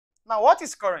Now, what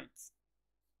is current?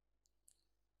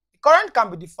 The current can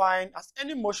be defined as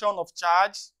any motion of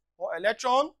charge or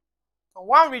electron from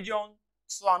one region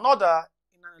to another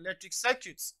in an electric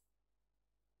circuit.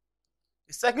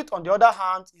 The circuit, on the other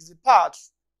hand, is the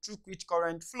path through which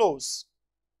current flows.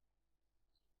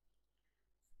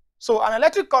 So, an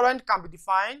electric current can be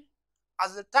defined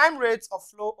as the time rate of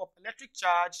flow of electric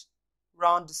charge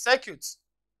around the circuit.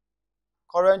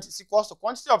 Current is equal to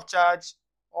quantity of charge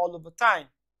all over time.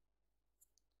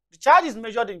 The charge is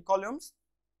measured in coulombs,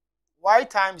 while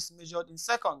time is measured in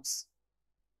seconds.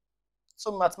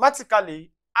 So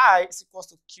mathematically, I is equal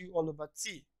to Q all over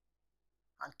T,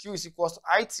 and Q is equal to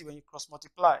IT when you cross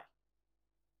multiply.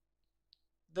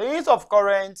 The unit of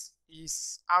current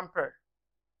is ampere.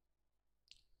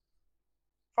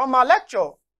 From our lecture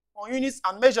on units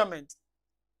and measurement,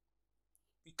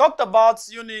 we talked about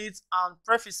units and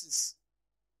prefixes,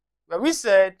 where we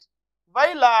said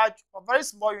very large or very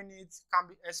small units can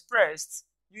be expressed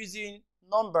using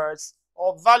numbers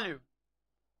or value,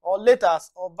 or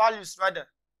letters or values rather.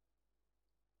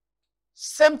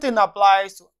 Same thing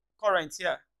applies to current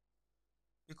here,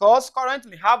 because current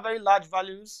may have very large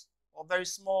values or very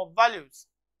small values.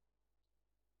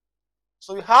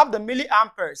 So we have the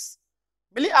milliamperes.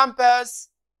 Milliamperes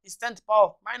is 10 to the power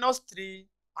of -3,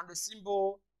 and the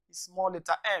symbol is small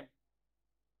letter m.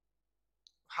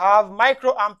 We have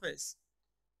microamperes.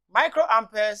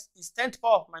 Microamperes is 10 to the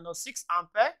power of -6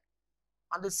 ampere,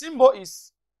 and the symbol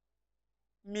is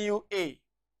mu A.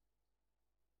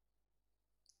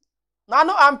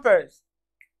 Nanoamperes.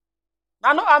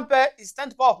 Nanoampere is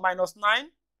 10 to the power of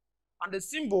 -9, and the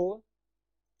symbol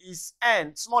is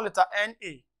N, small letter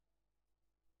Na.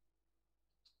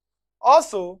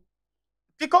 Also,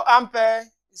 picoampere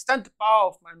is 10 to the power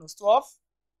of -12,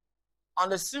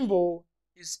 and the symbol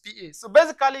is Pa. So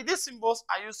basically, these symbols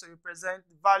are used to represent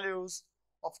the values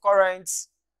of currents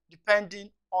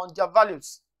depending on their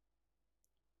values.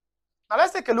 Now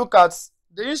let's take a look at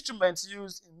the instruments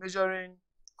used in measuring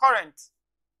current.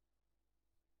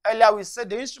 Earlier we said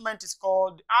the instrument is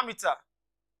called the ammeter,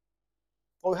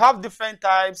 but we have different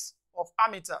types of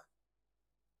ammeter.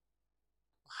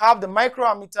 We have the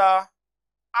microammeter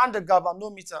and the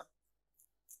galvanometer.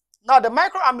 Now the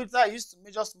microammeter is used to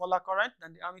measure smaller current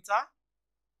than the ammeter,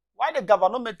 while the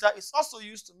galvanometer is also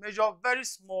used to measure very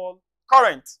small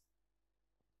current.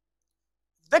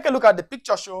 Take a look at the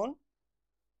picture shown.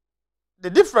 The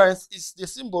difference is the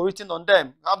symbol written on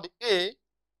them. We have the A,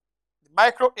 the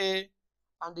micro A,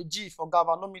 and the G for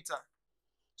galvanometer.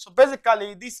 So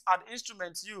basically, these are the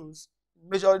instruments used in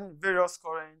measuring various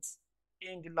currents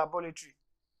in the laboratory.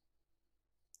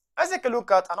 Let's take a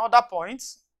look at another point,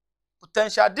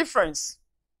 potential difference.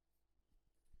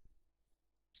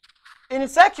 In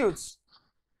circuits,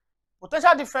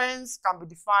 potential difference can be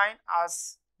defined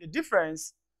as the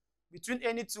difference between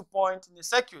any 2 points in a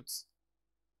circuit.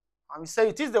 And we say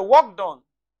it is the work done.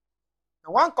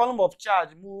 Now, one column of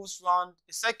charge moves around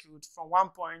a circuit from one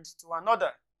point to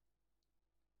another.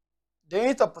 The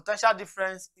unit of potential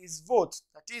difference is volt,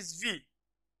 that is V.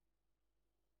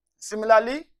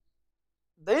 Similarly,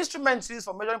 the instrument used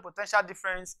for measuring potential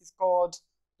difference is called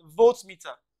the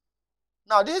voltmeter.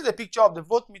 Now, this is a picture of the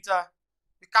voltmeter.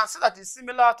 You can see that it's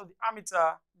similar to the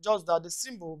ammeter, just that the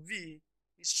symbol V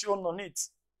is shown on it.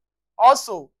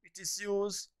 Also, it is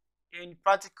used in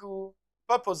practical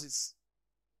purposes.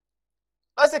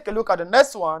 Let's take a look at the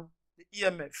next one, the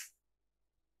E.M.F.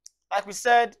 Like we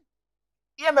said,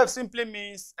 E.M.F simply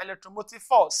means electromotive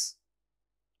force.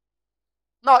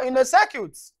 Now, in a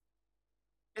circuit,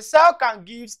 a cell can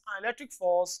give an electric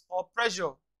force or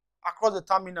pressure across the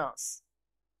terminals.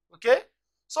 Okay?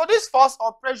 So this force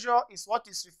or pressure is what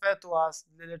is referred to as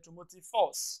the electromotive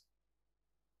force.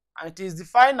 And it is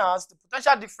defined as the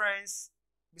potential difference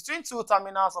between two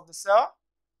terminals of the cell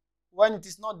when it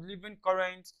is not delivering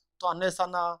current to an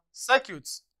external circuit.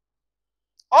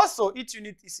 Also, each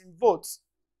unit is in volts.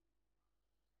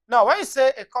 Now, when you say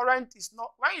a current is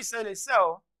not, when you say a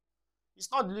cell is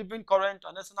not delivering current to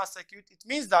an external circuit, it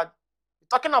means that you're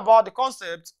talking about the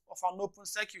concept of an open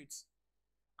circuit.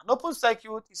 An open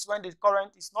circuit is when the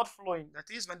current is not flowing,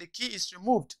 that is, when the key is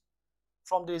removed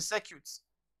from the circuit.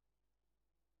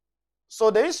 So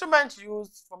the instrument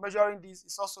used for measuring this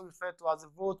is also referred to as a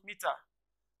voltmeter.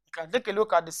 You can take a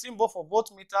look at the symbol for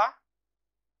voltmeter,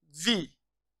 V.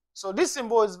 So this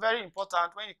symbol is very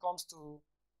important when it comes to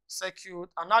circuit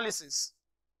analysis.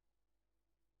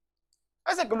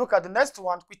 Let's take a look at the next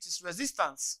one, which is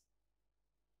resistance.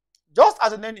 Just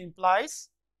as the name implies,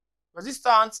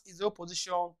 resistance is the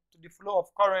opposition to the flow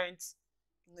of current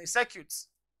in a circuit.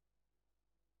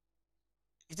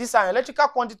 It is an electrical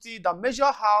quantity that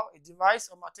measures how a device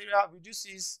or material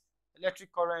reduces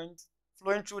electric current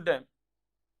flowing through them.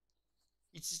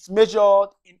 It is measured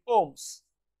in ohms.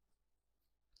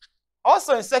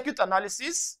 Also in circuit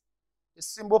analysis, the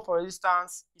symbol for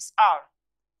resistance is R,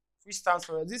 which stands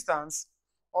for resistance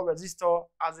or resistor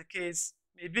as the case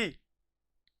may be.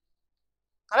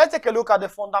 Now let's take a look at the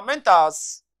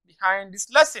fundamentals behind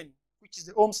this lesson, which is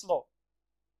the Ohm's law.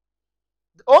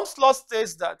 The Ohm's law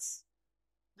states that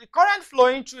the current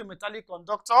flowing through a metallic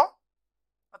conductor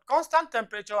at constant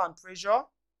temperature and pressure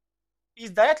is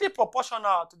directly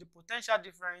proportional to the potential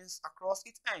difference across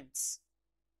its ends.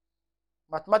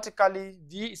 Mathematically,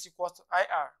 V is equal to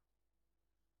IR,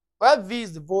 where V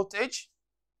is the voltage,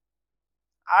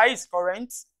 I is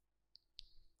current,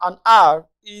 and R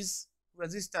is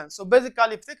resistance. So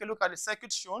basically, if you take a look at the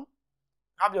circuit shown,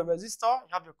 you have your resistor, you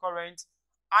have your current,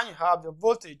 and you have your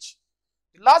voltage.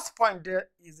 The last point there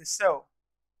is the cell.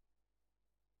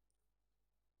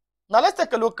 Now let's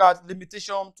take a look at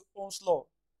limitation to Ohm's law.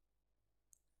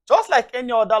 Just like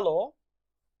any other law,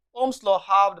 Ohm's law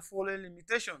have the following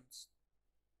limitations.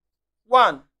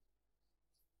 1.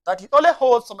 That it only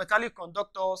holds for metallic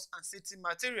conductors and safety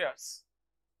materials.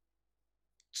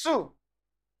 2.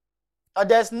 That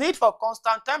there is need for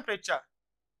constant temperature.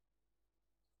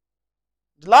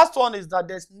 The last one is that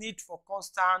there is need for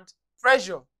constant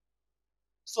pressure.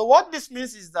 So what this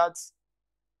means is that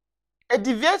a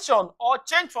deviation or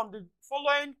change from the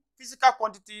following physical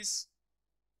quantities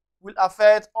will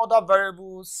affect other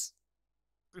variables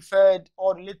preferred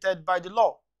or related by the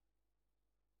law.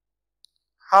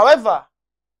 However,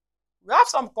 we have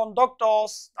some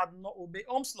conductors that do not obey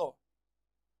Ohm's law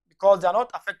because they are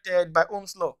not affected by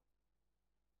Ohm's law,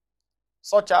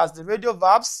 such as the radio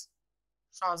valves,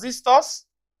 transistors,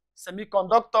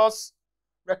 semiconductors,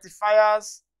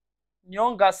 rectifiers,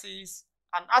 neon gases,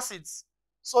 and acids.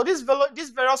 So these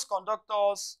various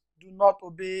conductors do not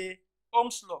obey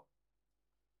Ohm's law.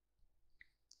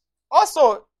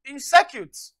 Also, in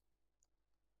circuits,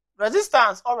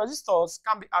 resistance or resistors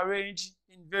can be arranged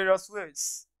in various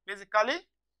ways. Basically,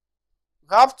 we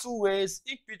have two ways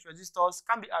in which resistors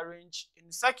can be arranged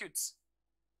in circuits.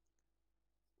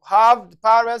 We have the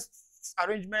parallel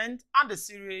arrangement and the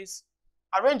series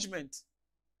arrangement.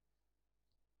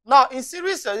 Now, in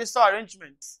series resistor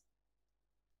arrangement,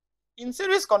 in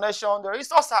series connection, the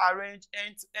resistors are arranged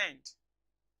end to end.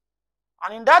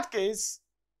 And in that case,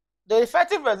 the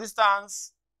effective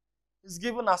resistance is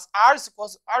given as R is equal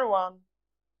to R1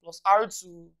 plus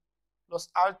R2 plus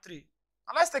R3.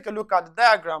 And let's take a look at the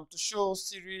diagram to show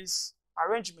series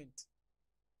arrangement.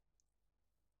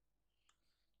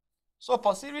 So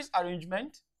for series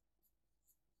arrangement,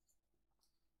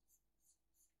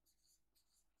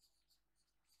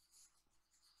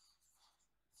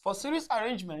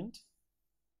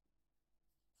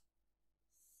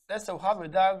 let's say we have a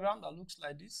diagram that looks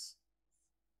like this.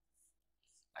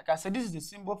 Like I said, this is the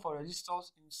symbol for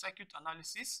resistors in circuit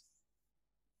analysis.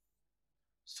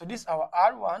 So this is our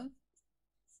R1,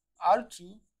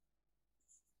 R2,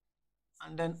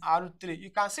 and then R3.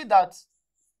 You can see that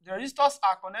the resistors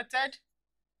are connected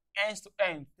ends to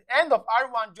end. The end of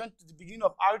R1 joined to the beginning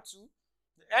of R2,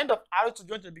 the end of R2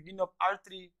 joined to the beginning of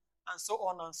R3, and so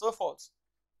on and so forth.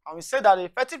 And we say that the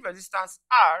effective resistance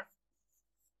R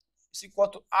is equal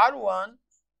to R1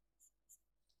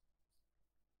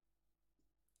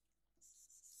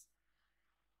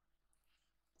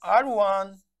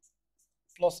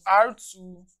 plus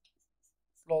R2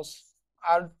 plus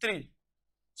R3.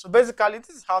 So basically,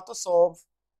 this is how to solve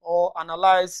or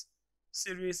analyze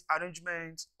series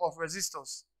arrangement of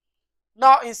resistors.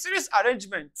 Now, in series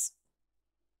arrangement,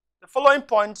 the following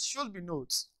points should be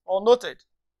noted.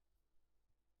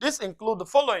 This includes the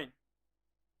following: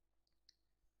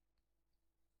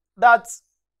 that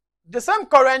the same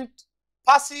current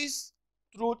passes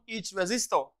through each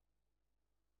resistor.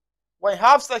 When you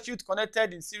have circuit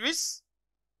connected in series,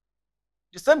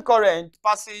 the same current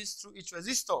passes through each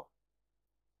resistor.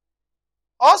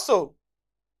 Also,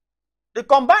 the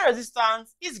combined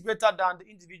resistance is greater than the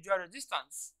individual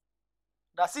resistance.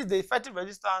 That is, the effective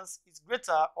resistance is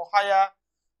greater or higher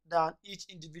than each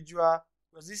individual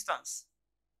resistance.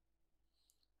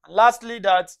 And lastly,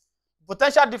 that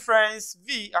potential difference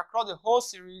V across the whole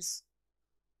series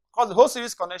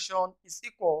connection is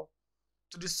equal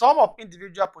to the sum of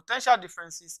individual potential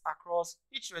differences across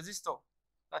each resistor.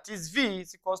 That is, V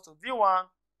is equal to V1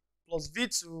 plus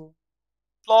V2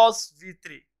 plus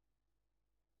V3.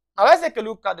 Now let's take a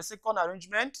look at the second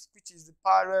arrangement, which is the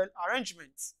parallel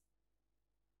arrangement.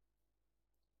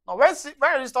 Now when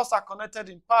resistors are connected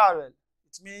in parallel,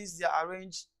 it means they are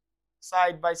arranged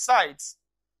side by side.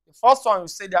 The first one, we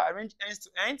say they are arranged ends to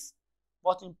ends,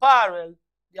 but in parallel,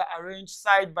 they are arranged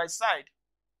side by side.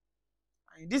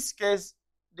 And in this case,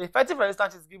 the effective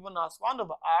resistance is given as 1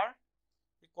 over R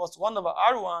equals 1 over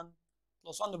R1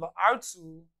 plus 1 over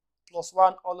R2 plus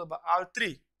 1 all over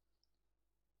R3.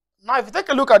 Now, if you take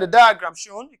a look at the diagram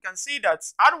shown, you can see that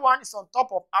R1 is on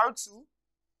top of R2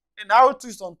 and R2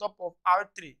 is on top of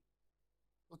R3.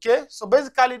 Okay, so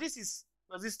basically this is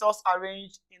resistors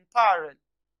arranged in parallel.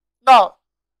 Now,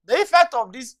 the effect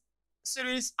of this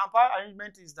series and parallel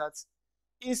arrangement is that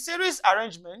in series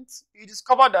arrangement, you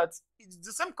discover that it's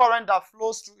the same current that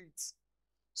flows through it.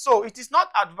 So it is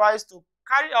not advised to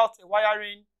carry out a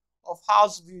wiring of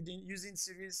house building using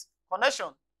series connection,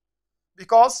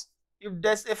 because if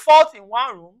there's a fault in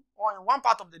one room or in one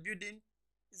part of the building,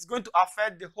 it's going to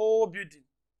affect the whole building.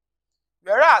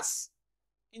 Whereas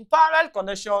in parallel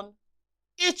connection,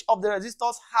 each of the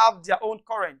resistors have their own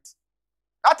current.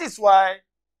 That is why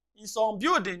in some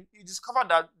building, you discover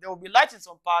that there will be light in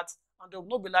some parts and there will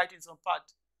not be light in some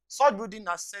parts. Such buildings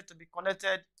are said to be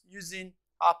connected using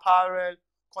a parallel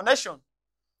connection.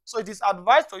 So it is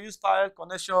advised to use parallel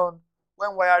connection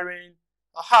when wiring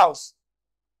a house.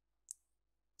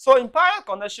 So in parallel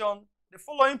connection, the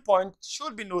following points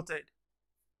should be noted.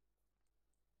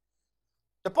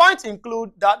 The points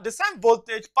include that the same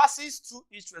voltage passes through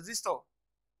each resistor.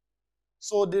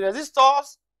 So the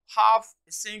resistors have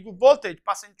a single voltage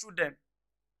passing through them.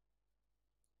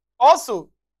 Also,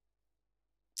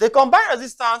 the combined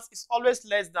resistance is always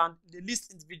less than the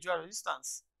least individual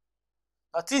resistance.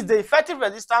 That is, the effective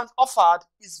resistance offered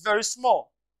is very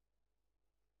small.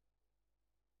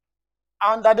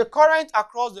 And that the current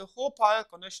across the whole parallel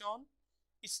connection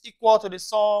is equal to the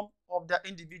sum of the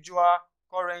individual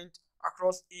current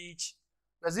across each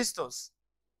resistors.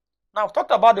 Now, we've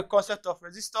talked about the concept of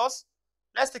resistors.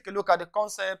 Let's take a look at the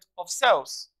concept of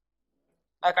cells.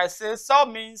 Like I said, cell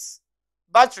means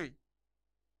battery.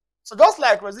 So just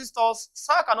like resistors,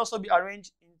 cells can also be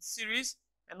arranged in series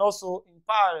and also in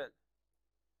parallel.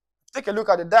 Take a look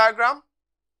at the diagram.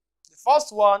 The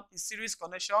first one is series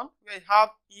connection, where you have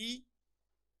E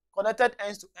connected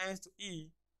ends to E,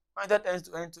 connected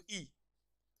ends to E.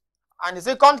 And the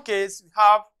second case, we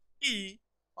have E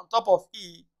on top of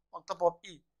E on top of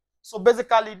E. So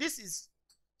basically, this is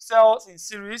cells in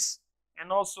series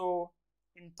and also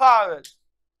in parallel.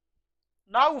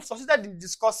 Now we've succeeded in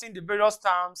discussing the various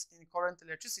terms in current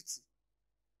electricity.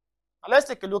 Now let's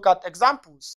take a look at examples.